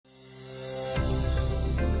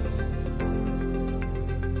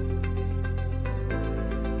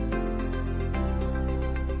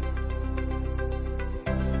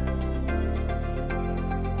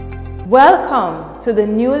Welcome to the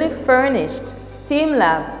newly furnished STEAM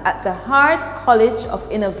Lab at the Hart College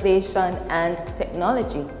of Innovation and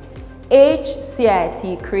Technology.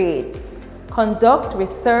 HCIT creates, conduct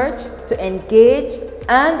research to engage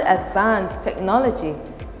and advance technology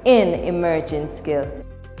in emerging skill.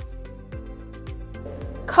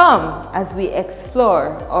 Come as we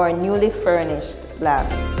explore our newly furnished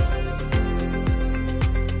lab.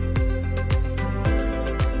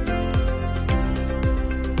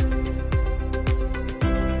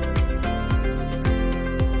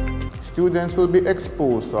 Students will be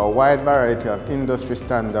exposed to a wide variety of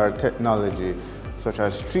industry-standard technology such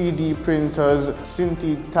as 3D printers,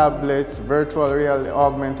 Cintiq tablets, virtual reality,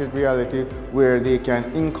 augmented reality, where they can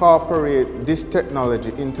incorporate this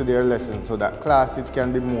technology into their lessons so that classes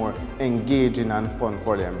can be more engaging and fun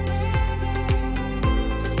for them.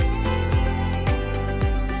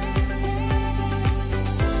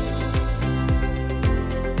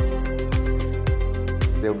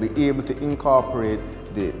 They'll be able to incorporate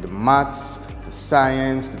the maths, the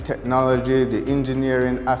science, the technology, the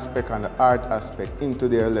engineering aspect and the art aspect into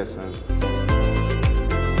their lessons.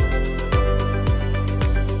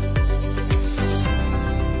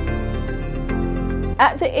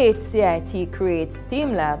 At the HCIT Create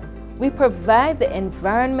STEAM Lab, we provide the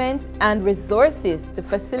environment and resources to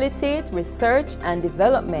facilitate research and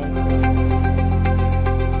development.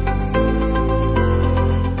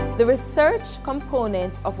 The research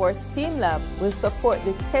component of our STEAM Lab will support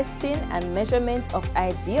the testing and measurement of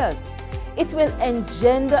ideas. It will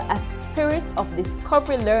engender a spirit of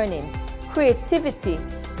discovery learning, creativity,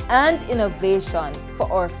 and innovation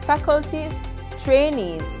for our faculties,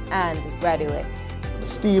 trainees, and graduates. The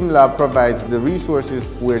STEAM Lab provides the resources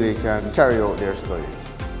where they can carry out their studies.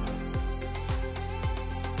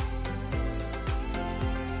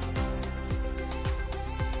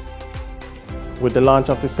 With the launch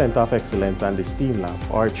of the Center of Excellence and the STEAM Lab,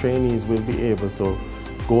 our trainees will be able to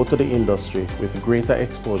go to the industry with greater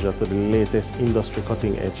exposure to the latest industry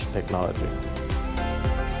cutting-edge technology.